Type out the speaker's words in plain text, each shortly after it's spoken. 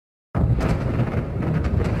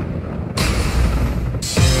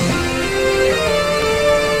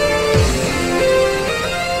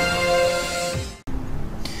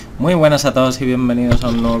Muy buenas a todos y bienvenidos a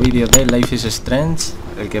un nuevo vídeo de Life is Strange,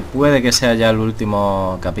 el que puede que sea ya el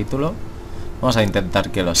último capítulo. Vamos a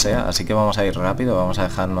intentar que lo sea, así que vamos a ir rápido, vamos a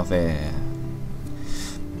dejarnos de...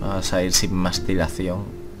 Vamos a ir sin más dilación.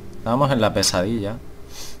 Estábamos en la pesadilla.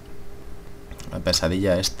 La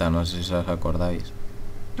pesadilla esta, no sé si os acordáis.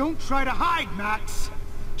 Don't try to hide, Max.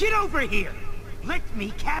 Get over here. Let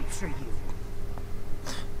me capture you.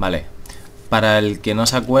 Vale. Para el que no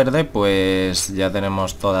se acuerde, pues ya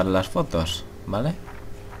tenemos todas las fotos, ¿vale?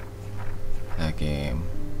 Aquí.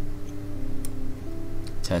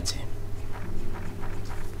 Chachi.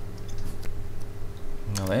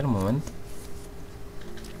 A ver, un momento.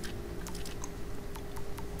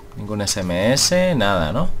 Ningún SMS,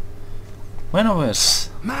 nada, ¿no? Bueno,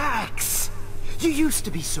 pues... Max, you used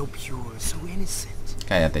to be so pure, so innocent.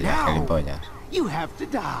 Cállate ya, gilipollas. You have to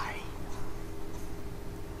die.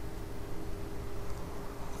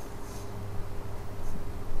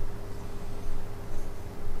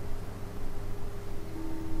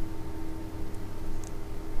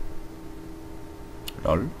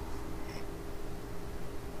 LOL.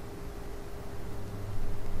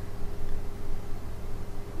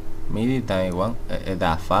 Midi Taiwan.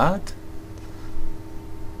 The fuck?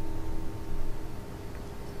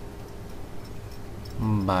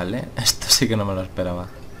 Vale, esto sí que no me lo esperaba.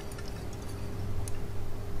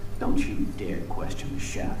 Don't you dare question the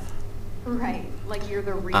chef. Right, like you're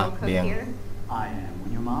the real cook bien. here. I am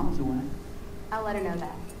when your mom's away. I'll let her know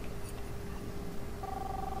that.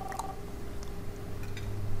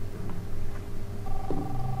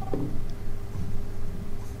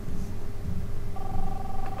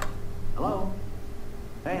 Hello?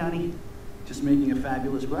 Hey, honey. Just making a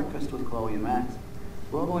fabulous breakfast with Chloe and Max.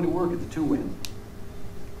 We're all going to work at the Two Whales.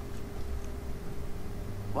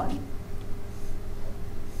 What?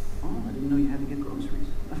 Oh, I didn't know you had to get groceries.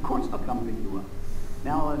 Of course I'll come pick you up.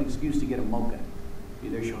 Now I'll have an excuse to get a mocha. Be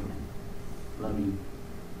there shortly. Love you.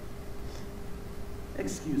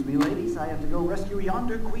 Excuse me, ladies. I have to go rescue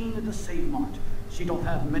yonder queen at the Save Mart. She don't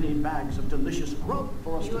have many bags of delicious grub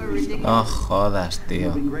for us to restock. No jodas,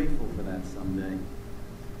 You'll tío. be grateful for that someday.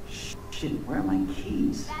 Shit, where are my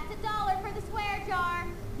keys? That's $1 for the swear jar.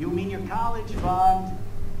 You mean your college fund?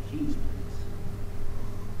 Keys, please.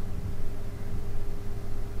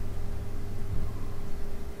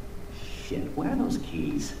 Shit, where are those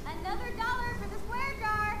keys? Another $1 for the swear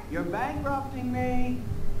jar. You're bankrupting me.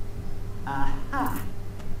 Aha!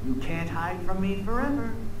 You can't hide from me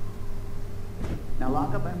forever. Now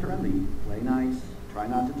lock up after I leave. Play nice. Try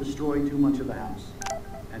not to destroy too much of the house.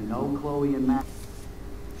 And no Chloe and Max.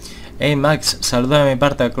 Hey Max, saluda de mi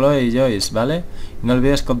parte a Chloe y Joyce, ¿vale? Y no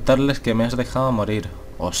olvides contarles que me has dejado morir.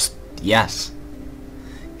 ¡Hostias!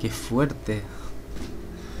 ¡Qué fuerte!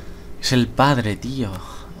 Es el padre, tío.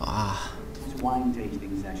 Ah. Wine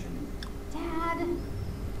tasting session. Dad.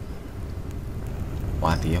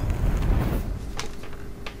 Guau, tío.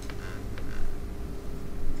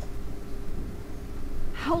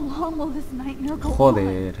 How long will this nightmare go on?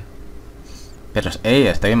 Joder. Pero,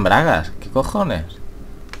 estoy en bragas. ¿Qué cojones?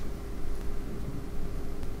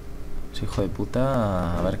 Ese hijo de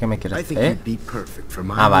puta. A ver qué me quieres hacer.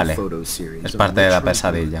 Ah, vale. Es parte de la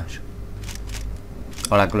pesadilla.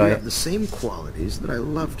 Hola, You Chloe. have the same qualities that I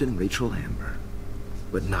loved in Rachel Amber,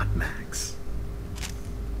 but not Max.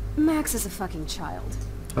 Max is a fucking child.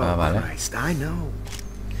 Ah, Oh, vale. Christ, I know.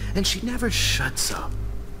 And she never shuts up,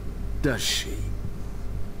 does she?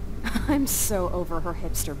 I'm so over her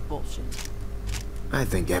hipster bullshit. I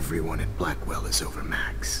think everyone at Blackwell is over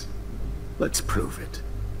Max. Let's prove it.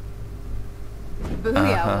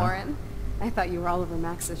 Booyah, Warren. I thought you were all over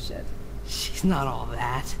Max's shit. She's not all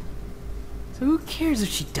that. So who cares if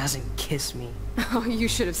she doesn't kiss me? Oh, you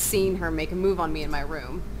should have seen her make a move on me in my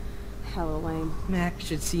room. Hella lame. Max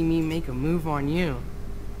should see me make a move on you.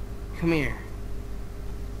 Come here.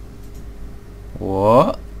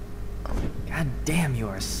 What? God damn,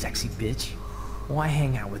 you're a sexy bitch. Why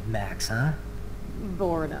hang out with Max, huh?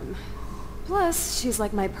 Boredom. Plus, she's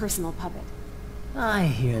like my personal puppet. I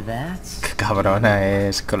hear that. Qué cabrona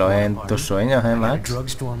es Chloe en tus sueños, I got a Max.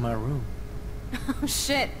 drugstore in my room. Oh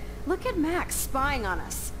shit. Look at Max spying on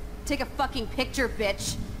us. Take a fucking picture,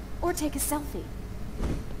 bitch. Or take a selfie.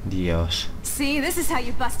 Dios. See, this is how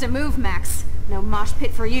you bust a move, Max. No mosh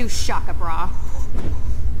pit for you, Shaka Bra.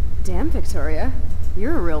 Damn, Victoria.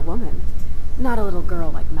 You're a real woman. Not a little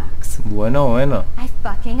girl like Max. Bueno, bueno. I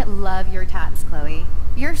fucking love your tots, Chloe.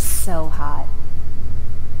 You're so hot.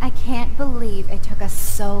 I can't believe it took us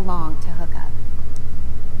so long to hook up.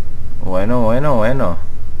 Bueno, bueno, bueno.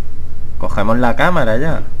 Cogemos la cámara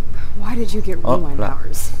ya. Why did you get rewind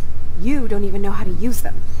powers? You don't even know how to use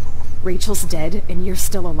them. Rachel's dead and you're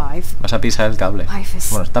still alive. Vas a pisar el cable. Life is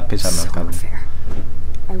Bueno, estás pisando el so cable. unfair.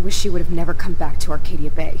 I wish she would have never come back to Arcadia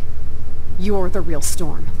Bay. You're the real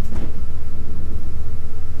Storm.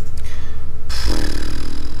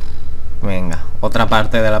 Venga, otra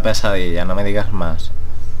parte de la pesadilla, no me digas más.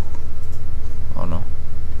 ¿O no?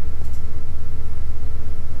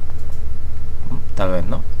 Tal vez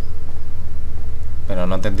no. Pero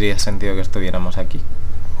no tendría sentido que estuviéramos aquí.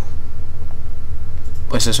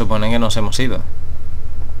 Pues se supone que nos hemos ido.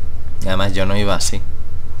 Y además yo no iba así.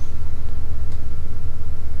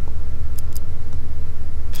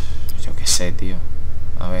 Yo qué sé, tío.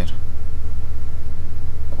 A ver.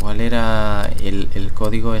 ¿Cuál era el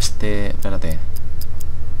código este? Espérate.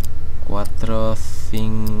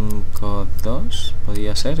 452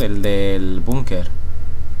 podía ser, el del búnker,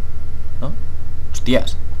 ¿no?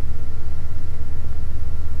 Hostias.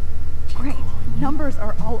 Great. Numbers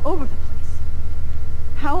are all over the place.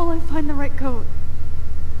 How will I find the right code?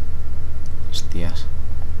 Hostias.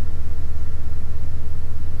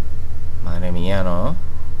 Madre mía, ¿no?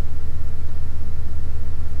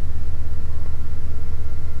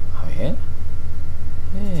 A ver.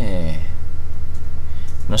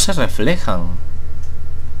 No se reflejan.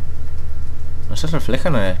 No se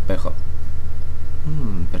reflejan en el espejo.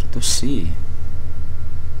 Pero tú sí.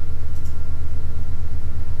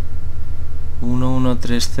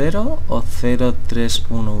 1130 o 0311.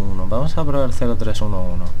 Vamos a probar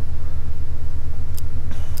 0311.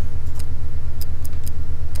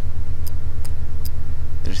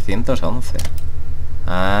 $311.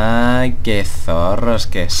 ¡Ay, qué zorros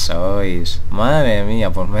que sois! Madre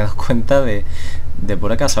mía, pues me he dado cuenta de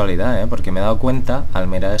pura casualidad, ¿eh? Porque me he dado cuenta al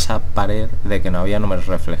mirar esa pared de que no había números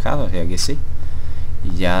reflejados, y aquí sí.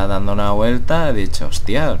 Y ya dando una vuelta he dicho,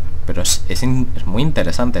 hostia, pero es muy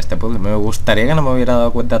interesante este puzzle. Me gustaría que no me hubiera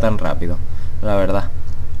dado cuenta tan rápido, la verdad.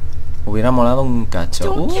 Hubiera molado un cacho.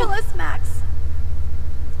 Don't kill us, Max.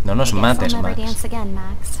 No nos mates, Max.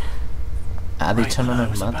 Max. Ha dicho no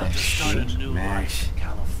nos mates. Max,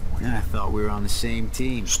 I thought we were on the same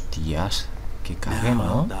team. Hostias, que cague, Now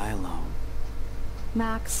I'll ¿no? die alone.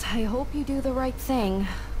 Max, I hope you do the right thing.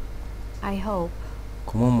 I hope.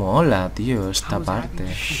 Cómo mola, tío, esta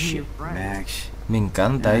parte. Shit, Max. Me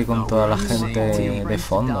encanta ahí con toda la gente de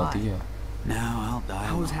fondo, tío. Now I'll die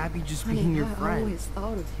I was alone. happy just being your friend.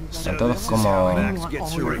 Están todos como... Max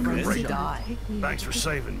gets away from Rachel. Thanks for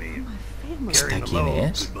saving me. ¿Esta quién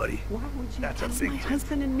es? Good buddy. Why would you That's a ask big my difference.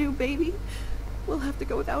 husband and new baby? We'll have to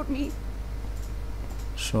go without me.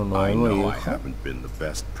 Su I nuevo know I hijo. haven't been the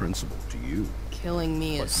best principal to you. Killing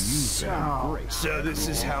me is so... So this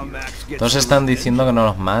is how Max gets Todos están diciendo que no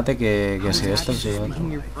los mate, que si esto, que si lo otro.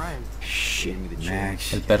 Being your friend. Shit,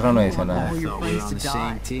 Max. El perro no dice nada. I thought we were on the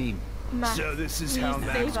same team. So this is how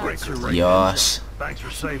Max gets her. Dios. Thanks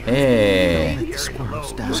for saving me.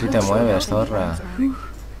 Tú sí te mueves, zorra.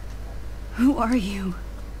 Who are you?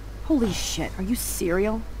 Holy shit, are you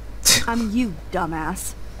serial? I'm you,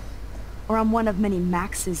 dumbass. Or I'm one of many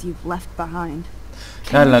Maxes you've left behind.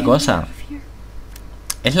 Claro, Can la you cosa. get me out of here?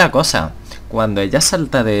 Es la cosa. Cuando ella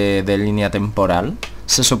salta de línea temporal,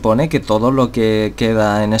 se supone que todo lo que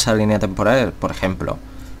queda en esa línea temporal, por ejemplo,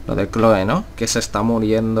 lo de Chloe, ¿no? Que se está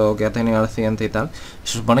muriendo, que ha tenido un accidente y tal.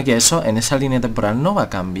 Se supone que eso en esa línea temporal no va a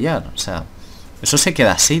cambiar. O sea, eso se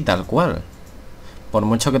queda así, tal cual. Por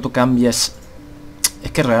mucho que tú cambies...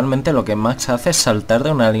 Es que realmente lo que Max hace es saltar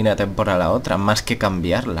de una línea temporal a otra, más que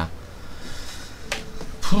cambiarla.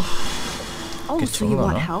 Oh, Qué so you chungo,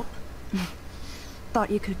 want ¿no? help? Thought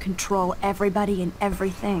you could control everybody and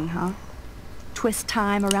everything, huh? Twist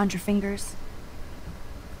time around your fingers?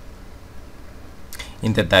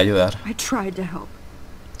 Intenta ayudar. I tried to help.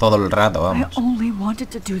 Todo el rato, I vamos. only wanted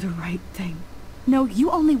to do the right thing. No, you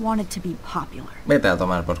only wanted to be popular. Vete a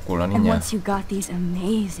tomar por culo, And niña. once you got these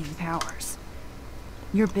amazing powers,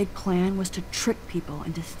 your big plan was to trick people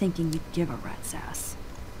into thinking you'd give a rat's ass.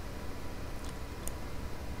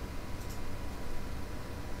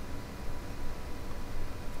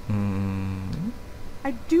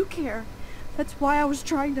 I do care. That's why I was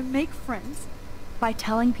trying to make friends. By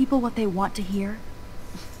telling people what they want to hear.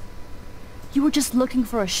 You were just looking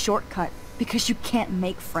for a shortcut because you can't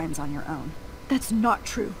make friends on your own. That's not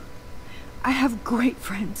true. I have great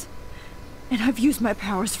friends. And I've used my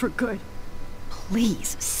powers for good.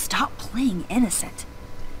 Please, stop playing innocent.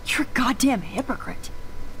 You're a goddamn hypocrite.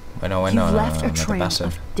 Bueno, You've left no a te trail pases.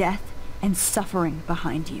 of death and suffering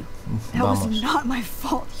behind you. That Vamos. was not my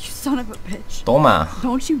fault, you son of a bitch. Toma.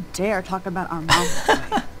 Don't you dare talk about our mom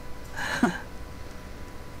that way.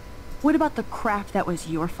 What about the crap that was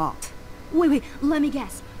your fault? Wait, let me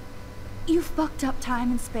guess. You fucked up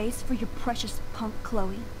time and space for your precious punk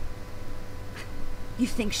Chloe? You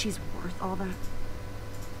think she's worth all that?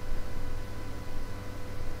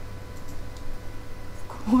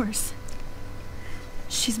 Of course.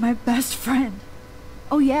 She's my best friend.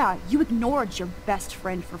 Oh yeah, you ignored your best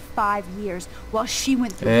friend for 5 years while she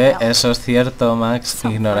went through hell. Eso es cierto, Max.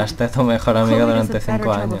 Ignoraste a tu mejor amiga durante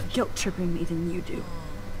 5 años. Guilt tripping me than you do,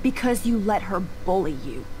 because you let her bully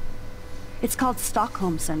you. It's called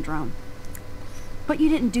Stockholm Syndrome. But you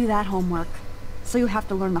didn't do that homework, so you have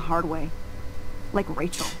to learn the hard way. Like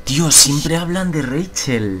Rachel. Tío, siempre hablan de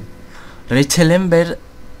Rachel. Rachel Ember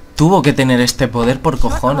tuvo que tener este poder por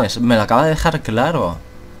cojones. Me lo acaba de dejar claro.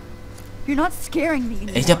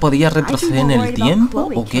 ¿Ella podía retroceder en el tiempo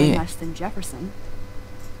o qué?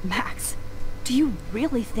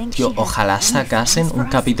 Tío, ojalá sacasen un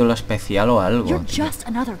capítulo especial o algo. Tío.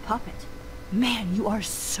 Man, you are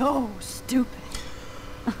so stupid.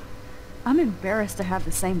 I'm embarrassed to have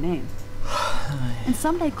the same name. And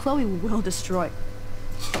someday Chloe will destroy.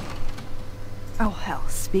 Oh hell,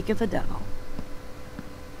 speak of the devil.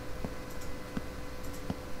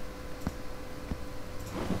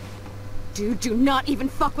 Dude, do not even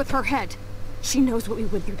fuck with her head. She knows what we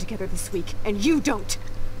went through together this week, and you don't.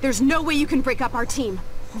 There's no way you can break up our team.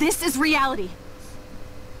 This is reality.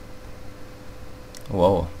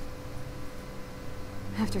 Whoa.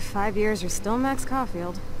 After 5 years, you're still Max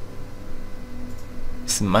Caulfield.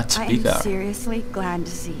 It's much bigger. I'm seriously glad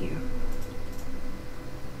to see you.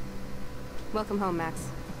 Welcome home, Max.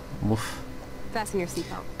 Uf. Fasten your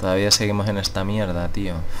seatbelt. Todavía seguimos en esta mierda,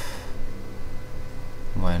 tío.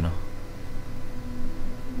 Bueno.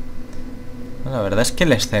 La verdad es que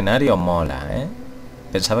el escenario mola, ¿eh?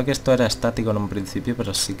 Pensaba que esto era estático en un principio,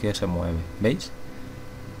 pero sí que se mueve. ¿Veis?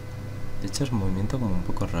 De hecho es un movimiento como un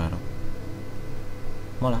poco raro.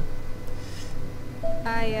 Mola.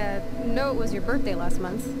 I know it was your birthday last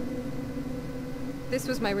month. This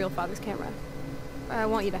was my real father's camera. I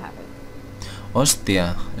want you to have it.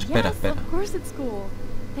 Hostia, espera, espera. Of course it's cool.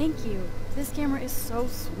 Thank you. This camera is so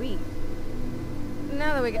sweet.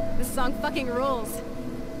 Now that we get this song fucking rules.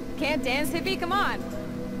 Can't dance, hippie? Come on.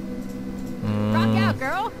 Rock out,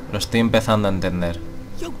 girl. Lo estoy empezando a entender.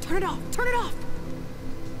 Yo, turn it off. Turn it off.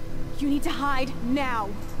 You need to hide now.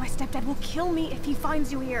 My stepdad will kill me if he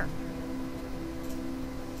finds you here.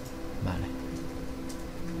 Vale.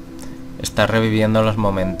 Está reviviendo los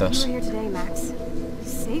momentos.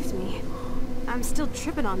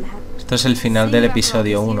 Esto es el final del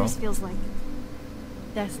episodio 1.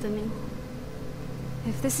 Destiny.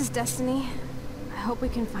 If this is destiny, I hope we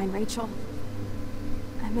can find Rachel.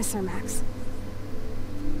 I miss her, Max.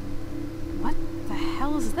 What the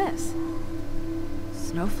hell is this?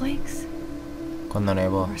 Snowflakes? Cuando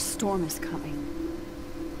nevó. Or a storm is coming.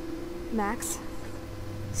 Max,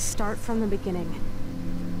 start from the beginning.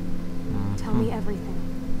 Tell me everything.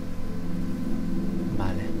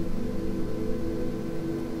 Vale.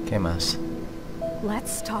 ¿Qué más?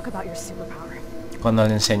 Let's talk about your superpower. Cuando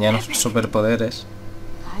le enseñan sus superpoderes.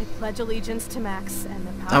 I pledge allegiance to Max and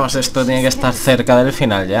the power. Vamos, esto tiene que estar cerca del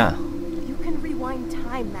final ya. You can rewind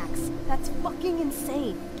time, Max. That's fucking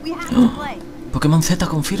insane. We have to play. Pokémon Z,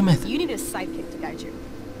 confirmed. You need a sidekick to guide you.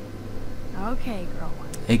 Okay, girl.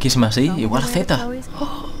 X más Y igual Z.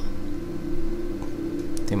 Oh.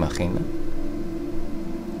 ¿Te imaginas?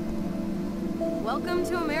 Welcome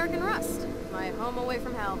to American Rust, my home away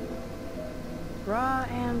from hell. Raw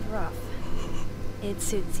and rough. It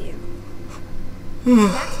suits you.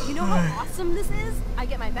 Max, you know how awesome this is? I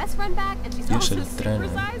get my best friend back and she's also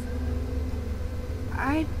supersized.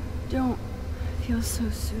 I don't feel so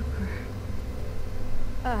super.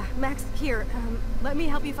 Max, here, let me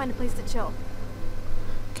help you find a place to chill.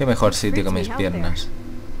 Qué mejor sitio que mis piernas.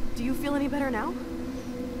 Do you feel any better now?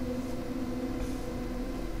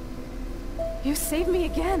 You saved me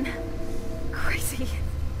again. Crazy.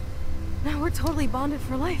 Now we're totally bonded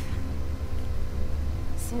for life.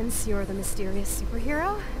 Since you're the mysterious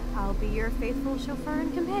superhero, I'll be your faithful chauffeur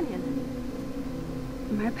and companion.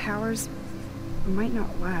 My powers might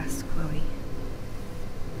not last, Chloe.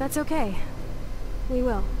 That's okay. We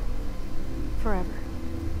will. Forever.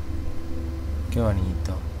 Qué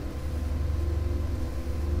bonito.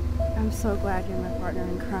 I'm so glad you're my partner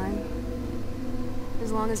in crime.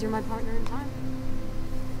 As long as you're my partner in time.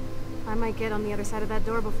 I might get on the other side of that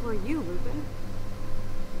door before you, Lupin.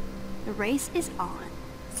 The race is on.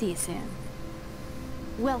 See you soon.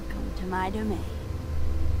 Welcome to my domain.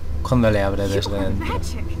 Cuando le abre desde dentro.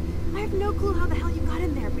 Magic. I have no clue how the hell you got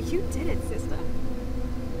in there, but you did it, sister.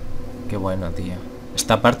 Qué bueno, tío.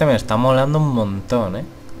 Esta parte me está molando un montón, ¿eh?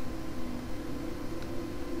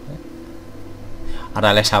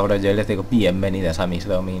 Ahora les abro yo y les digo bienvenidas a mis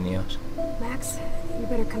dominios. Max, You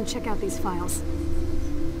better come check out these files.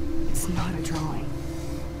 It's not a drawing.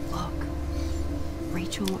 Look.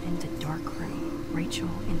 Rachel in the dark room. Rachel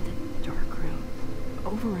in the dark room.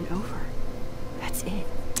 Over and over. That's it.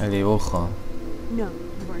 El dibujo. No,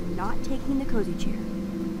 you are not taking the cozy chair.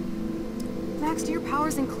 Max, do your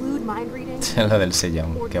powers include mind reading? Lo del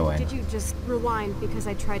sillón, Or qué bueno. did you just rewind because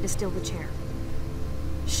I tried to steal the chair?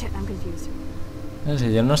 Shit, I'm confused. El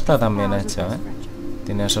sillón no está tan bien hecho, ¿eh?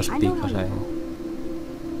 Tiene esos picos ahí.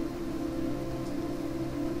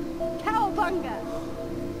 Cowabunga!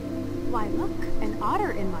 Why, look, an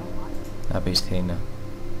otter in my water. La piscina.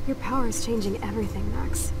 Your power is changing everything,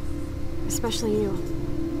 Max. Especially you.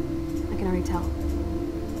 I can already tell.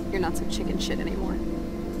 You're not so chicken shit anymore.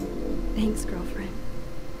 Thanks, girlfriend.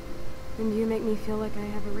 And you make me feel like I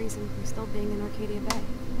have a reason for still being in Arcadia Bay.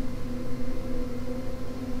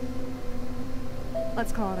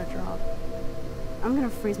 Let's call it a draw. I'm gonna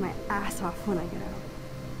freeze my ass off when I get out.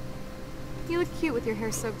 You look cute with your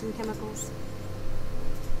hair soaked in chemicals.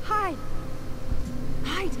 Hide!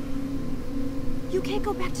 Hide! You can't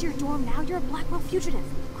go back to your dorm now. You're a Blackwell fugitive.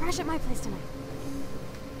 Crash at my place tonight.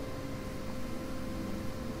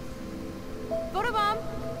 Photobomb!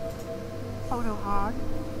 Photo hog.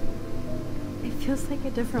 It feels like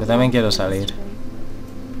a different. Yo también world quiero from salir. yesterday.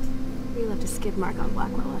 We left a skid mark on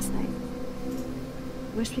Blackwell last night.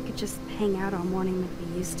 Wish we could just hang out all morning like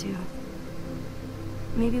we used to.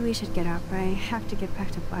 Maybe we should get up. I have to get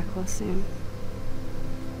back to Blackwell soon.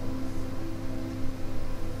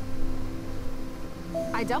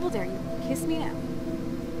 I double dare you. Kiss me now.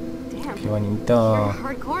 Damn. Qué bonito. You're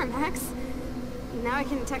hardcore, Max. Now I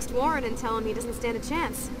can text Warren and tell him he doesn't stand a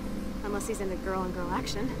chance. Unless he's into girl-on-girl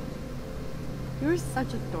action. You're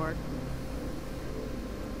such a dork.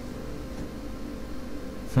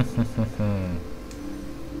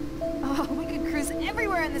 Oh, we could cruise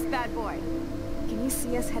everywhere in this bad boy. Can you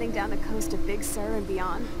see us heading down the coast of Big Sur and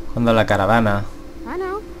beyond? Cuando la caravana. I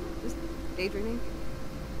know. Just daydreaming.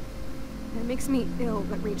 It makes me ill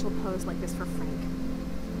that Rachel posed like this for Frank.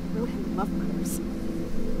 I wrote him love letters.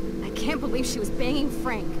 I can't believe she was banging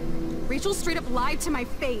Frank. Rachel straight up lied to my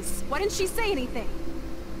face. Why didn't she say anything?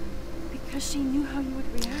 Because she knew how you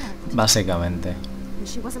would react. Básicamente. And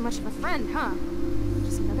she wasn't much of a friend, huh?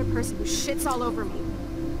 Just another person who shits all over me.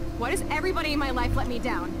 Why does everybody in my life let me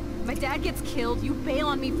down? My dad gets killed, you bail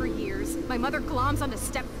on me for years. My mother gloms onto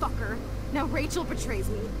stepfucker. Now Rachel betrays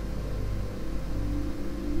me.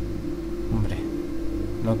 Hombre.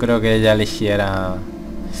 No creo que ella eligiera...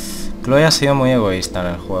 Chloe ha sido muy egoísta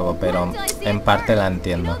en el juego, pero en parte la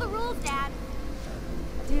entiendo.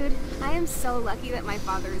 Dude, I am so lucky that my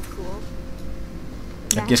father is cool.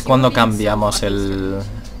 Aquí es cuando cambiamos el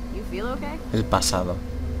You feel okay? pasado.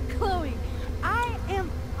 Chloe, I am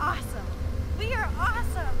awesome. We are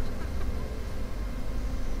awesome.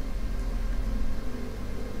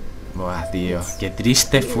 Buah, tío, qué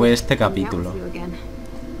triste fue este capítulo.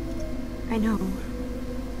 I know.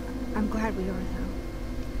 I'm glad we are though.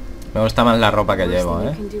 Me gusta más la ropa que llevo,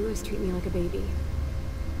 ¿eh?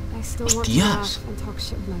 ¡Hostias!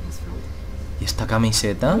 ¿Y esta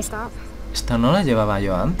camiseta? Esta no la llevaba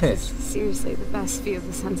yo antes.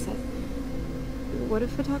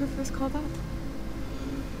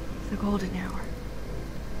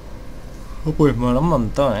 Oh, pues mola un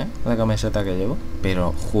montón, ¿eh? La camiseta que llevo.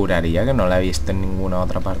 Pero juraría que no la he visto en ninguna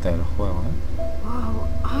otra parte del juego, ¿eh? Wow,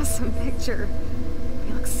 awesome picture.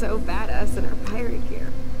 We look so badass in our pirate gear.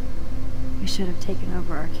 We should have taken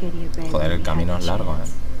over Arcadia Bay. Joder, el camino es largo, ¿eh?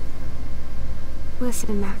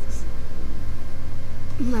 Listen, Max.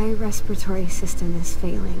 My respiratory system is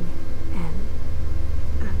failing,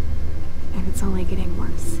 and it's only getting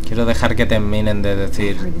worse. Quiero dejar que terminen de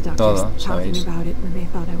decir todo, ¿sabéis? About it when they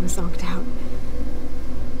thought I was zonked out.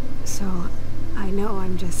 So, I know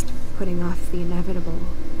I'm just putting off the inevitable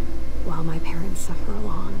while my parents suffer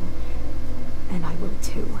along, and I will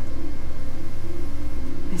too.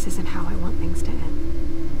 This isn't how I want things to end.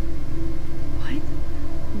 What?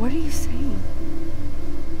 What are you saying?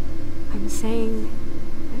 I'm saying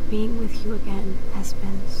that being with you again has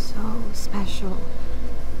been so special.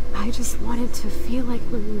 I just wanted to feel like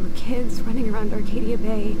when we were kids running around Arcadia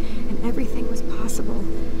Bay and everything was possible.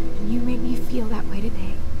 And you made me feel that way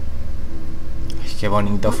today. Qué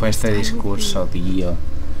bonito fue este discurso, tío.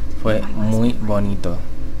 Fue muy bonito.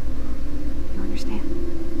 You understand?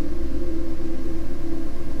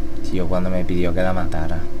 Tío, cuando me pidió que la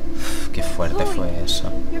matara. Uf, qué fuerte fue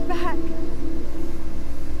eso. You're back.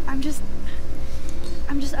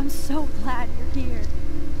 I'm so glad you're here.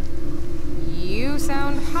 You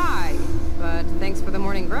sound high, but thanks for the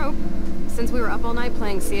morning rope. Since we were up all night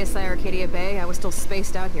playing CSI Arcadia Bay, I was still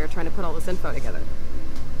spaced out here trying to put all this info together.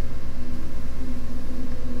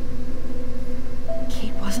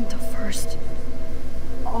 worst.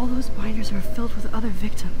 All those binders are filled with other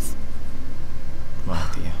victims.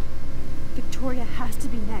 Buah, tío. Victoria has to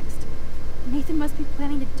be next. Nathan must be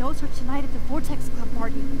planning to dose her tonight at the Vortex Club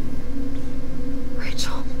party.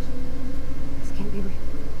 Rachel. This can't be real.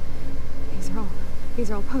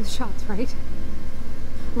 These are all post shots, right?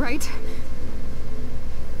 Right?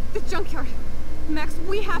 The junkyard. Max,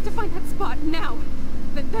 we have to find that spot now.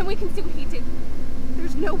 Then we can see what he did.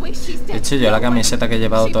 There's no way she's dead. De hecho, yo la camiseta que he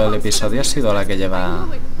llevado todo el episodio ha sido la que lleva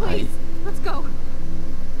ahí. Let's go.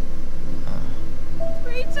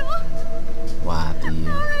 Rachel. Guau, tío.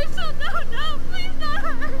 No, Rachel, no, please not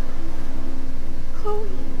her. Chloe.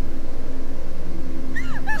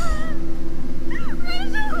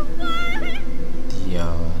 Rachel, why?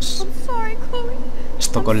 Dios. I'm sorry, Chloe.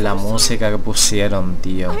 Esto con la música que pusieron,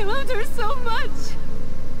 tío. I loved her so much.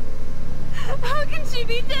 How can she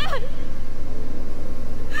be dead?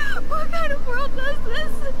 What kind of world does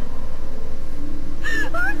this? Who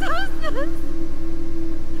does this?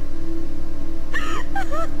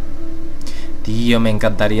 Tío, me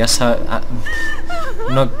encantaría saber...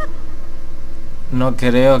 No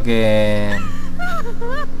creo que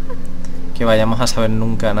vayamos a saber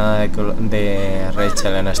nunca nada de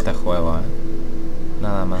Rachel en este juego, ¿eh?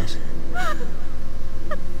 Nada más.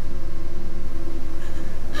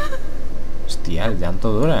 Hostia, el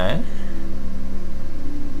llanto dura, ¿eh?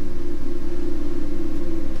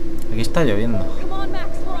 Aquí está lloviendo.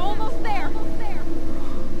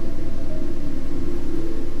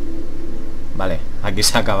 Vale, aquí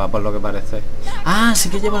se acaba por lo que parece. ¡Ah! Sí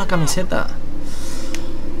que llevo la camiseta.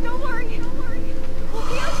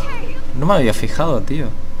 No me había fijado, tío.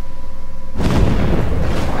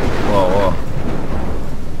 Wow, wow.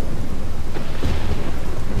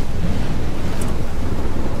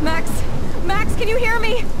 Max, can you hear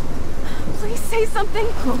me? Please say something.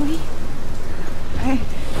 Chloe?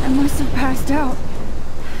 I must have passed out.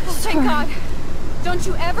 Oh, thank God. Don't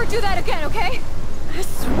you ever do that again, okay? I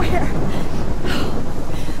swear.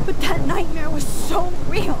 But that nightmare was so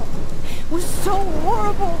real. It was so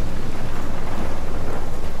horrible.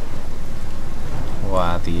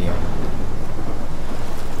 Guau, tío.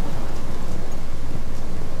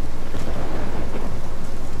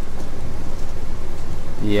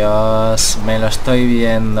 Dios, me lo estoy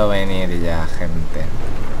viendo venir ya, gente.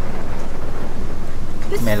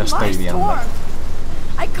 Me lo estoy viendo.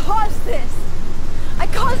 I caused this. I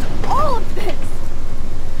caused all of this.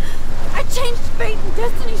 I changed fate and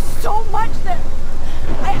destiny so much that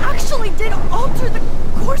I actually did alter the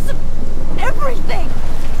course of everything.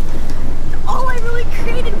 All I really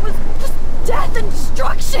created was just death and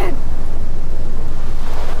destruction.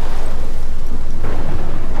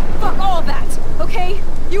 Fuck all that, okay?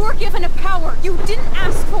 You were given a power. You didn't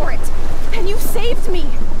ask for it. And you saved me.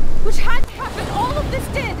 Which had to happen. All of this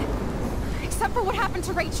did. Except for what happened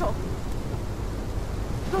to Rachel.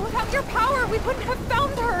 But without your power, we wouldn't have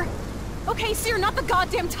found her. Okay, so you're not the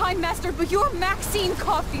goddamn Time Master, but you're Maxine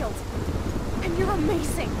Caulfield. And you're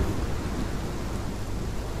amazing.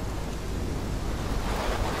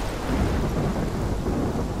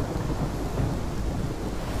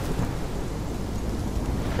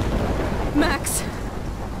 Max.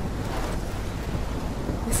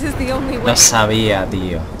 This is the only way. Lo sabía,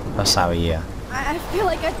 tío. Lo sabía. I feel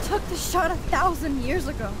like I took the shot 1,000 years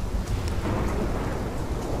ago.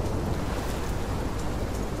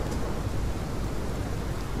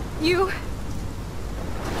 You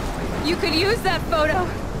could use that photo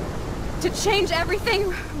to change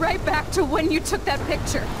everything right back to when you took that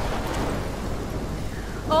picture.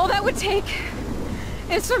 All that would take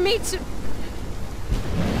is for me to...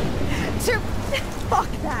 Fuck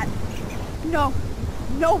that. No.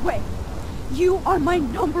 No way. You are my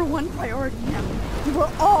 #1 priority now. You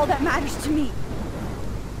are all that matters to me.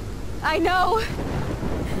 I know.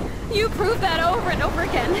 You prove that over and over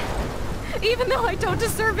again. Even though I don't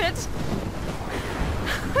deserve it.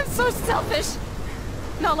 I'm so selfish.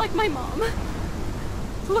 Not like my mom.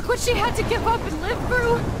 Look what she had to give up and live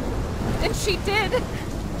through. And she did.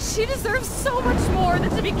 She deserves so much more than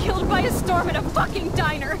to be killed by a storm in a fucking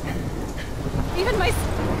diner. Even my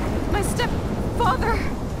stepfather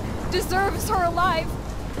deserves her alive.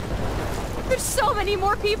 There's so many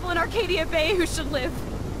more people in Arcadia Bay who should live.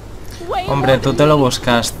 Hombre, tú te lo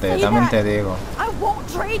buscaste, también te digo. I won't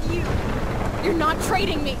trade you. You're not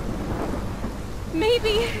trading me.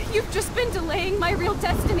 Maybe you've just been delaying my real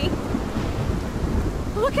destiny.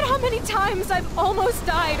 Look at how many times I've almost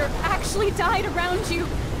died or actually died around you.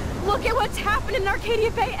 Look at what's happened in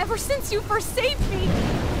Arcadia Bay ever since you first saved me.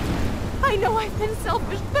 I know I've been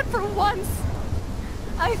selfish, but for once,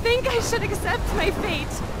 I think I should accept my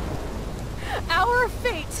fate. Our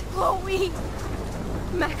fate, Chloe.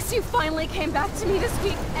 Max, you finally came back to me this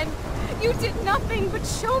week, and you did nothing but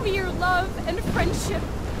show me your love and friendship.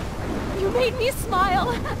 You made me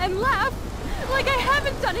smile and laugh like I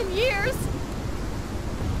haven't done in years.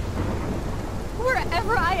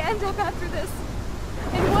 Wherever I end up after this,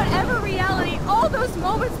 in whatever reality, all those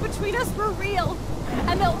moments between us were real,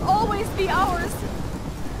 and they'll always be ours.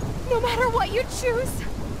 No matter what you choose,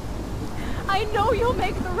 I know you'll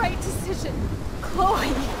make the right decision.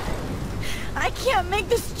 Chloe, I can't make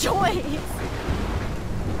this choice.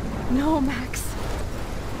 No, Max.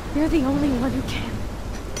 You're the only one who can.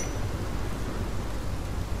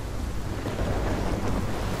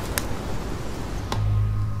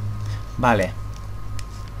 Vale.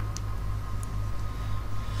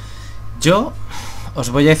 Yo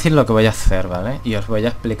os voy a decir lo que voy a hacer, ¿vale? Y os voy a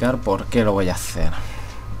explicar por qué lo voy a hacer.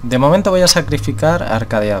 De momento voy a sacrificar a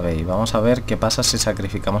Arcadia Bay. Vamos a ver qué pasa si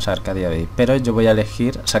sacrificamos a Arcadia Bay. Pero yo voy a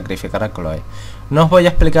elegir sacrificar a Chloe. No os voy a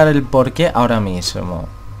explicar el por qué ahora mismo,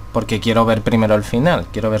 porque quiero ver primero el final,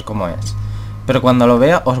 quiero ver cómo es. Pero cuando lo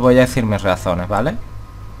vea os voy a decir mis razones, ¿vale?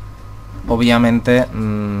 Obviamente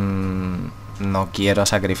no quiero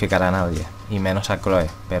sacrificar a nadie, y menos a Chloe,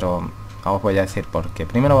 pero os voy a decir por qué.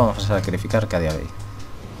 Primero vamos a sacrificar a Arcadia Bay.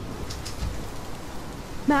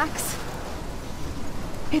 Max,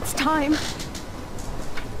 it's time.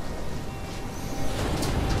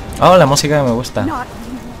 Oh, la música que me gusta. Not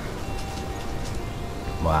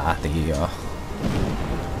Buah, tío.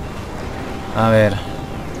 A ver.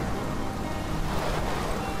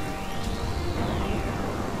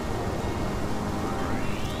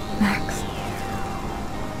 Max,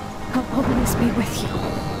 I'll always be with you.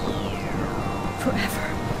 Forever.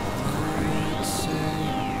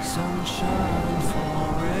 Sunshine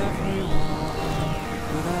for everyone,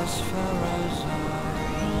 but as far as I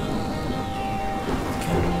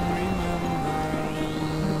can remember,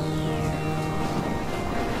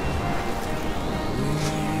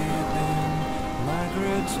 we've been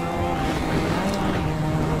migratory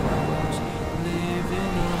animals,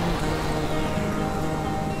 living under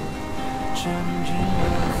changing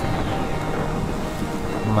weather.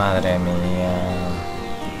 Madre mía.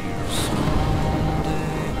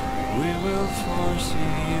 We will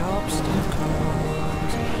foresee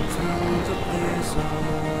obstacles through the blizzard.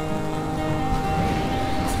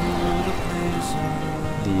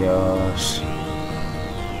 Dios.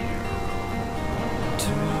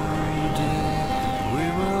 Today we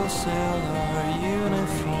will sell our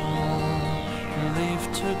uniform and live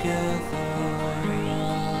together.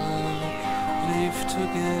 Live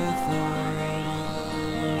together.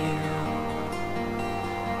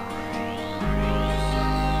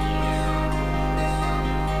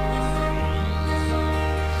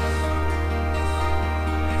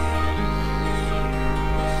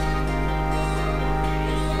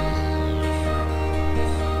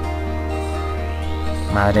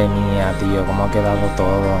 Madre mía, tío, cómo ha quedado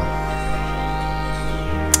todo.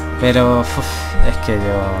 Pero es que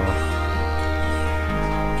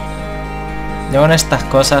yo con estas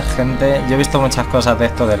cosas, gente, yo he visto muchas cosas de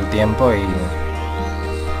esto del tiempo y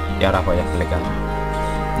ahora os voy a explicar.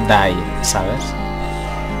 Die, ¿sabes?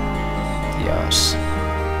 Dios.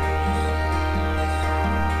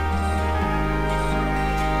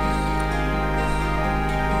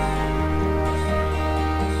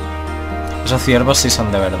 Esos ciervos sí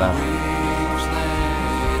son de verdad.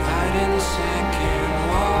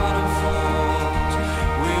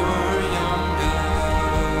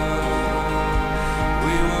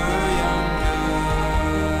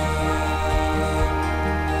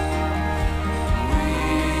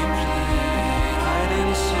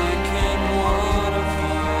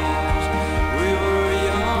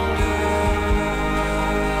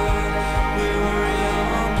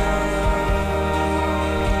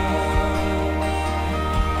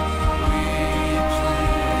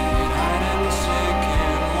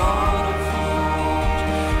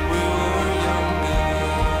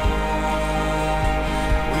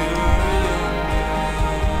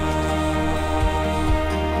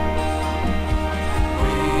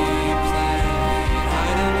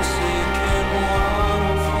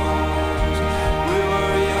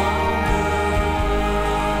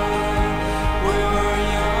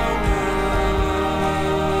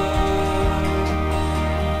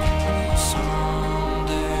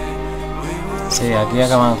 Sí, aquí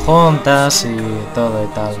acaban juntas y todo y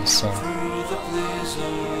tal, sí.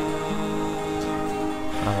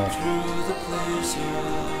 A ver.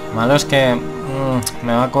 Malo es que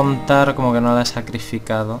me va a contar como que no la he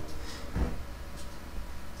sacrificado.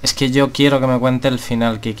 Es que yo quiero que me cuente el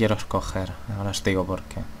final que quiero escoger. Ahora os digo por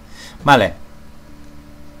qué. Vale.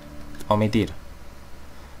 Omitir.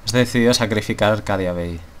 Has decidido sacrificar a Arcadia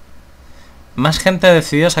Bay. Más gente ha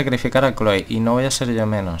decidido sacrificar a Chloe. Y no voy a ser yo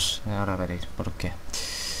menos. Ahora veréis por qué.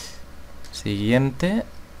 Siguiente.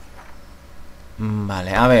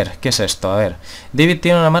 Vale, a ver, ¿qué es esto? A ver. David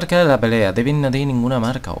tiene una marca de la pelea. David no tiene ninguna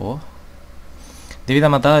marca. Oh. David ha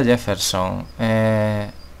matado a Jefferson.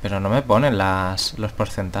 Pero no me ponen los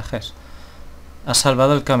porcentajes. Ha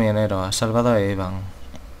salvado al camionero. Ha salvado a Evan.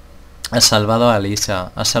 Ha salvado a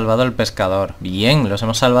Lisa. Ha salvado al pescador. Bien, los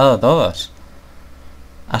hemos salvado todos.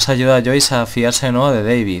 Has ayudado a Joyce a fiarse de nuevo de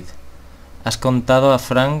David. Has contado a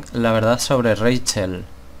Frank la verdad sobre Rachel.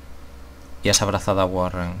 Y has abrazado a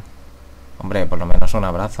Warren. Hombre, por lo menos un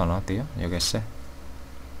abrazo, ¿no, tío? Yo qué sé.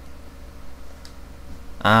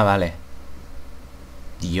 Ah, vale.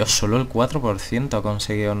 Dios, solo el 4% ha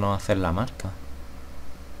conseguido no hacer la marca.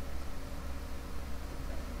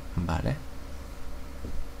 Vale.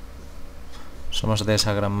 Somos de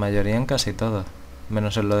esa gran mayoría en casi todo.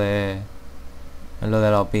 Menos en lo de... En lo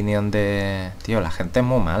de la opinión de... Tío, la gente es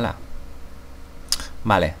muy mala.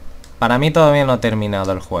 Vale. Para mí todavía no he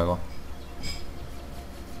terminado el juego.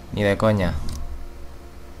 Ni de coña.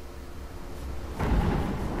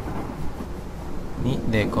 Ni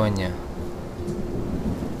de coña.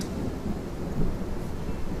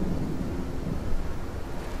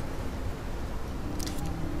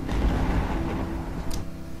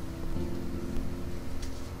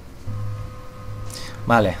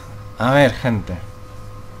 Vale. A ver, gente.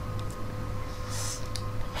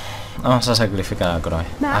 Vamos a sacrificar a Chloe.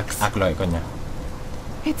 A Chloe, coño.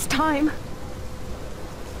 It's time.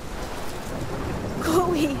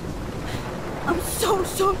 Chloe, I'm so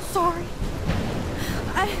sorry.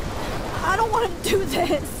 I don't want to do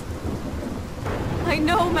this. I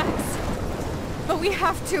know, Max. But we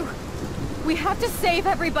have to. We have to save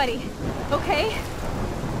everybody, okay?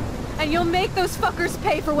 And you'll make those fuckers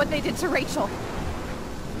pay for what they did to Rachel.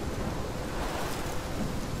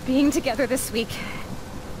 Being together this week,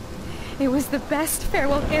 it was the best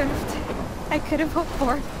farewell gift I could have hoped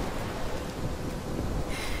for.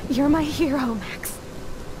 You're my hero, Max.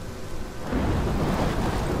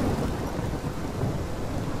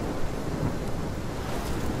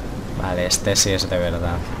 Vale, este sí es de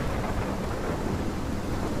verdad.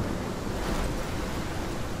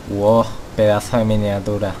 Wow, pedazo de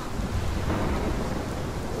miniatura.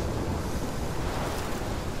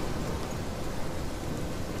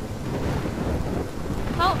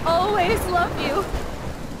 I'll always love you.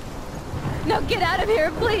 Now get out of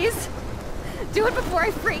here, please. Do it before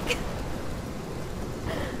I freak.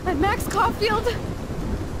 And Max Caulfield,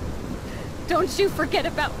 don't you forget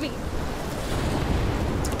about me.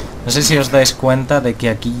 No sé si os dais cuenta de que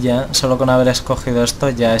aquí ya, solo con haber escogido esto,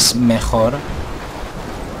 ya es mejor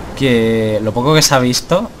que lo poco que se ha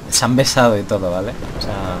visto. Se han besado y todo, ¿vale? O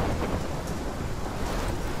sea,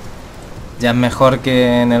 ya es mejor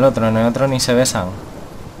que en el otro ni se besan.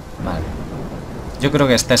 Vale. Yo creo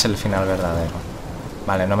que este es el final verdadero.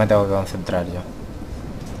 Vale, no me tengo que concentrar yo.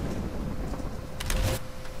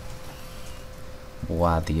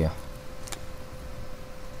 Guau, tío.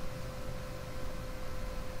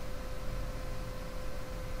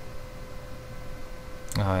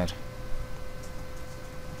 A ver.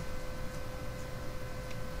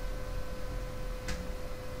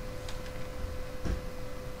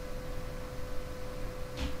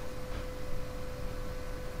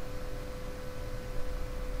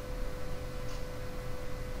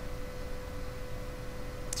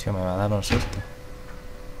 Tío, me va a dar un susto.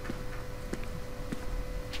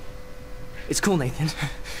 It's cool, Nathan.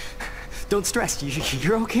 Don't stress.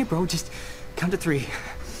 You're okay, bro. Just count to 3.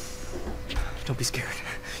 Don't be scared.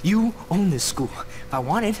 You own this school. If I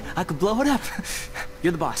wanted, I could blow it up.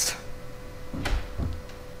 You're the boss.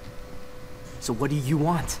 So what do you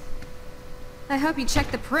want? I hope you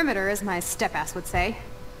check the perimeter, as my step-ass would say.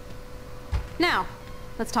 Now,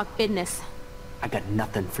 let's talk business. I got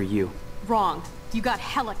nothing for you. Wrong. You got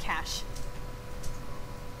hella cash.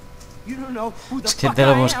 You don't know who the Es que fuck te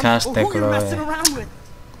lo I am buscaste, or who you're messing Chloe. around with.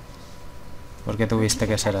 ¿Por qué tuviste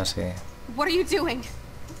que ser así? What are you doing?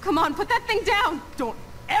 Come on, put that thing down! Don't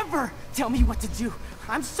ever tell me what to do.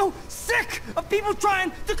 I'm so sick of people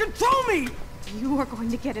trying to control me. You are going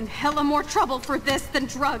to get in hella more trouble for this than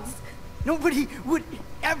drugs. Nobody would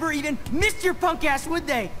ever even miss your punk ass, would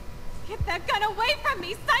they? Get that gun away from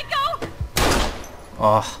me, psycho!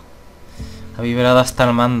 Oh, ha vibrado hasta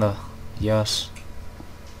el mando. Dios.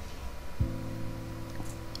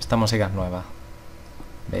 Esta música es nueva.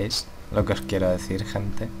 ¿Veis lo que os quiero decir,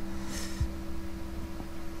 gente?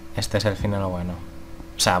 Este es el final bueno.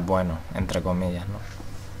 O sea, bueno, entre comillas, ¿no?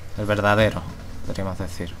 El verdadero, podríamos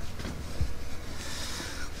decir.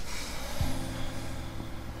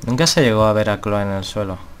 Nunca se llegó a ver a Chloe en el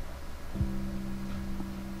suelo.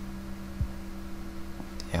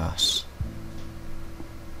 Dios.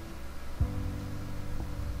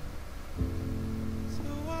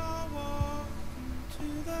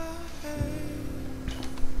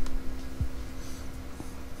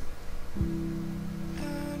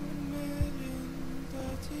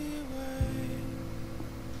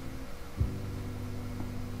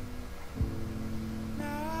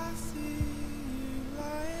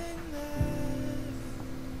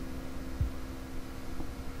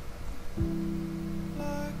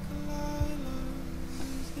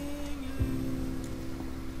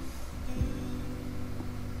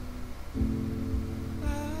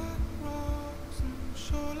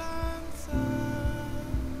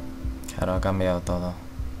 Claro, ha cambiado todo.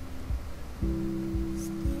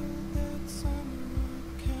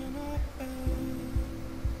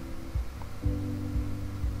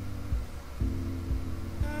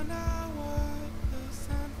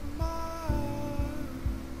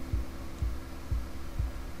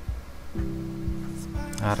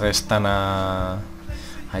 Arrestan a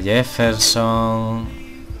Jefferson,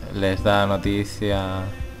 les da noticia.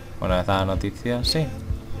 Bueno, les da noticia, sí.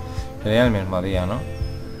 Sería el mismo día, ¿no?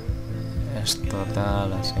 Es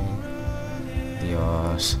total así.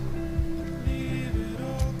 Dios.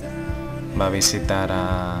 Va a visitar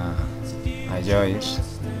a Joyce.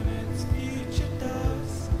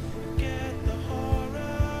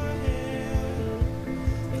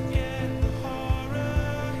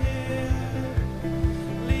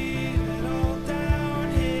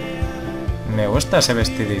 Me gusta ese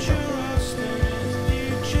vestidito.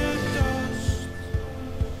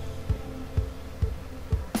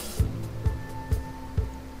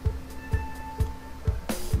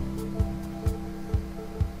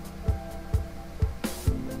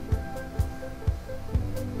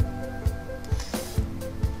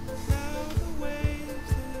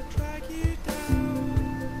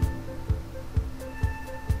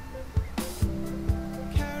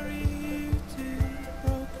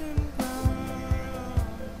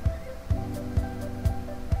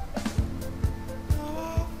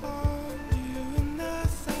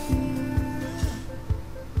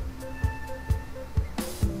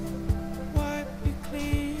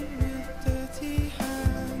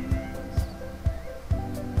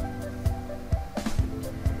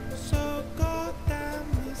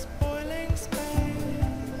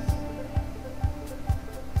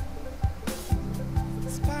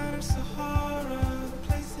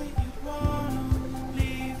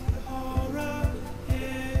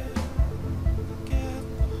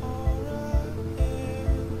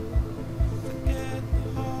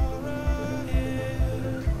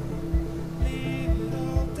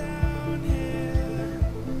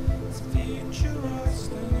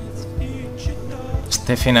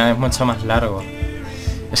 Este final es mucho más largo.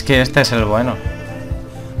 Es que este es el bueno.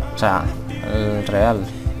 O sea, el real.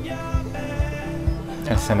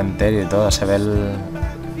 El cementerio y todo. Se ve el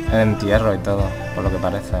entierro y todo. Por lo que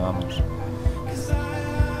parece, vamos.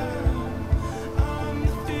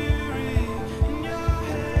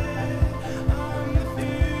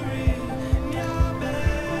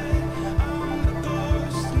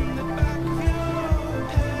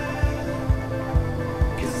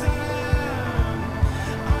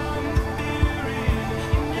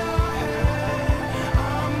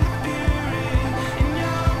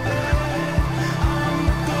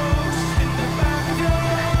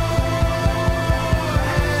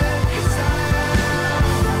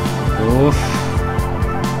 Uf.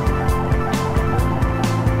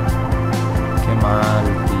 Qué mal,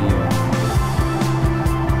 tío.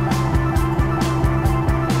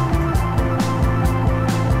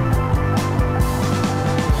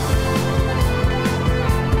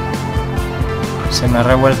 Se me ha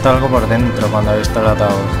revuelto algo por dentro cuando he visto el ataúd,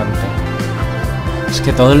 gente. Es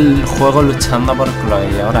que todo el juego luchando por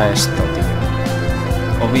Chloe y ahora esto, tío.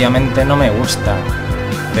 Obviamente no me gusta,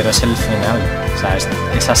 pero es el final. O sea,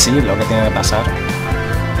 es así lo que tiene que pasar.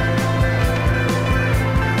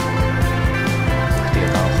 Tío,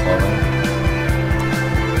 tan joven.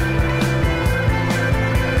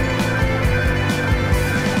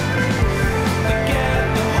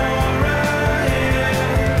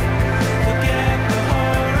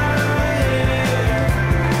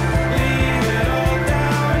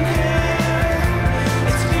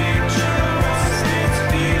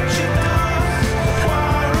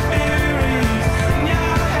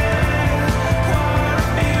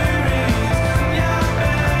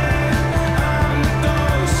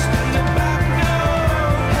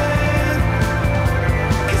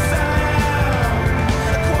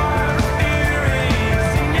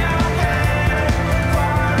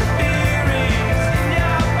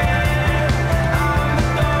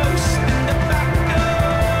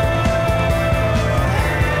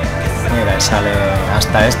 sale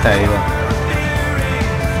hasta este ha ido.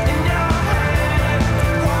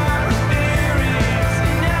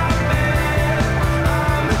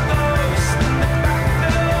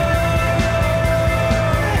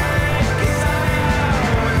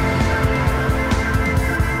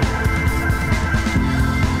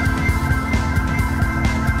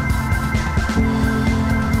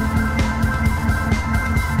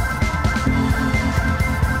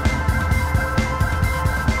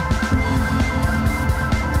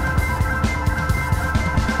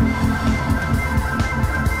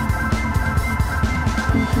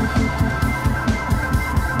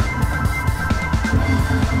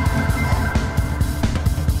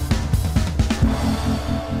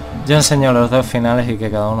 Yo enseño los dos finales y que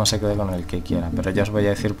cada uno se quede con el que quiera, pero yo os voy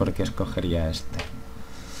a decir por qué escogería este.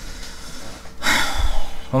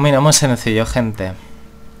 Pues mira, muy sencillo, gente.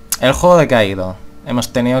 El juego de caído.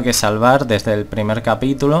 Hemos tenido que salvar desde el primer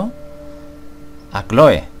capítulo a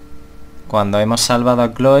Chloe. Cuando hemos salvado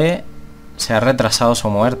a Chloe, se ha retrasado su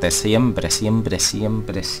muerte. Siempre, siempre,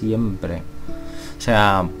 siempre, siempre. O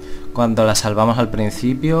sea, cuando la salvamos al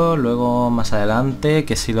principio, luego más adelante,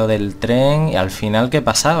 que si lo del tren, y al final, ¿qué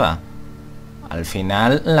pasaba? Al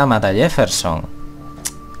final la mata Jefferson.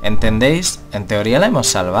 ¿Entendéis? En teoría la hemos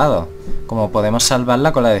salvado. Como podemos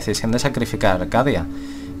salvarla con la decisión de sacrificar a Arcadia.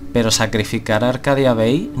 Pero sacrificar a Arcadia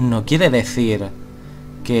Bay no quiere decir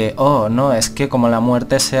que, oh, no, es que como la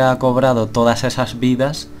muerte se ha cobrado todas esas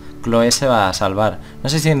vidas, Chloe se va a salvar. No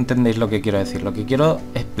sé si entendéis lo que quiero decir. Lo que quiero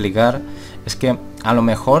explicar es que a lo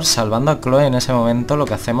mejor salvando a Chloe en ese momento lo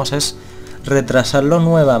que hacemos es retrasarlo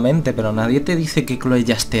nuevamente, pero nadie te dice que Chloe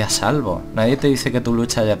ya esté a salvo. Nadie te dice que tu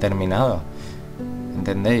lucha haya terminado.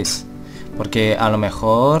 ¿Entendéis? Porque a lo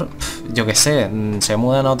mejor, yo qué sé, se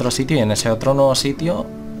mudan a otro sitio y en ese otro nuevo sitio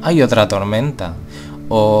hay otra tormenta.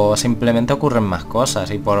 O simplemente ocurren más cosas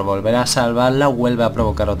y por volver a salvarla vuelve a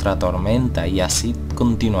provocar otra tormenta y así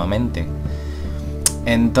continuamente.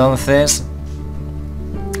 Entonces,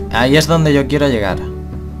 ahí es donde yo quiero llegar.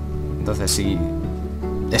 Entonces sí,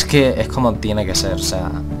 es que es como tiene que ser. O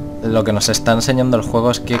sea, lo que nos está enseñando el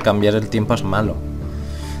juego es que cambiar el tiempo es malo.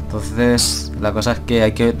 Entonces la cosa es que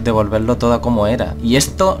hay que devolverlo todo a como era. Y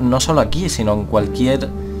esto no solo aquí, sino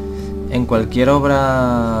en cualquier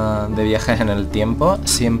obra de viajes en el tiempo,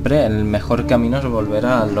 siempre el mejor camino es volver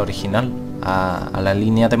al original, a la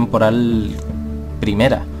línea temporal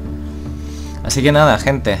primera. Así que nada,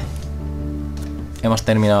 gente, hemos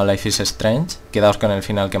terminado Life is Strange. Quedaos con el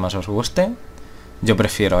final que más os guste. Yo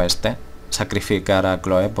prefiero este, sacrificar a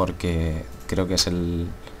Chloe, porque creo que es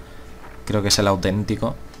el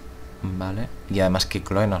auténtico, ¿vale? Y además que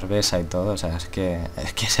Chloe nos besa y todo, o sea, es que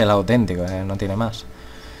es el auténtico, no tiene más.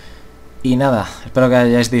 Y nada, espero que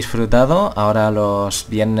hayáis disfrutado. Ahora los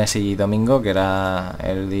viernes y domingo, que era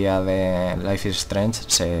el día de Life is Strange,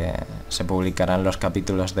 se publicarán los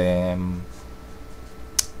capítulos de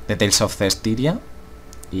Tales of Cestiria.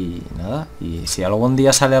 Y nada, y si algún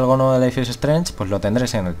día sale algo nuevo de Life is Strange, pues lo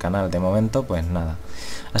tendréis en el canal. De momento, pues nada.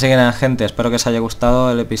 Así que nada, gente, espero que os haya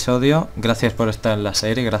gustado el episodio. Gracias por estar en la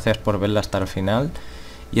serie, gracias por verla hasta el final.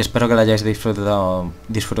 Y espero que la hayáis disfrutado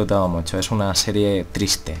mucho. Es una serie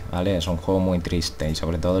triste, ¿vale? Es un juego muy triste y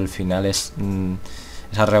sobre todo el final es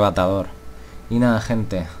arrebatador. Y nada,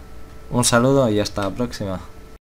 gente, un saludo y hasta la próxima.